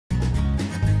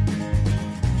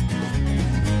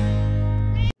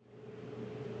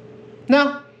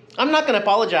No, I'm not going to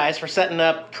apologize for setting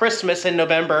up Christmas in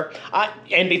November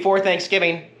and before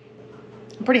Thanksgiving.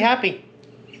 I'm pretty happy.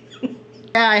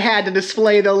 Yeah, I had to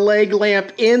display the leg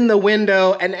lamp in the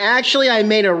window, and actually I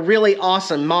made a really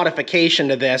awesome modification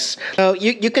to this. So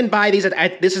you can buy these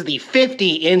this is the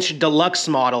 50-inch deluxe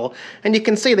model, and you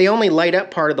can see they only light up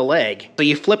part of the leg. So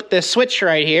you flip this switch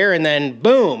right here, and then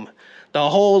boom, the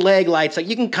whole leg lights up.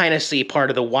 You can kind of see part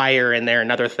of the wire in there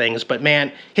and other things, but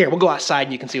man, here, we'll go outside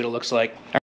and you can see what it looks like.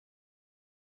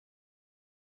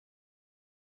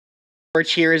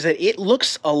 Here is that it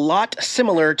looks a lot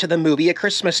similar to the movie A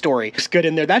Christmas Story. It's good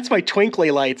in there. That's my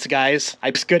twinkly lights, guys.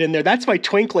 It's good in there. That's my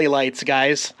twinkly lights,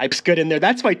 guys. It's good in there.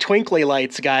 That's my twinkly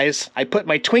lights, guys. I put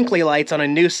my twinkly lights on a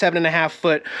new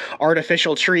 7.5-foot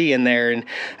artificial tree in there, and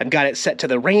I've got it set to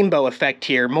the rainbow effect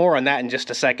here. More on that in just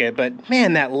a second, but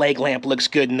man, that leg lamp looks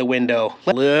good in the window.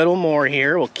 A little more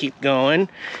here. We'll keep going,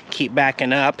 keep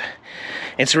backing up.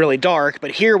 It's really dark,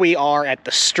 but here we are at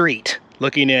the street.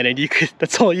 Looking in, and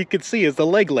that's all you could see is the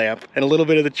leg lamp and a little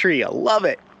bit of the tree. I love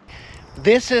it.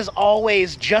 This is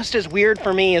always just as weird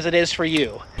for me as it is for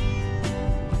you.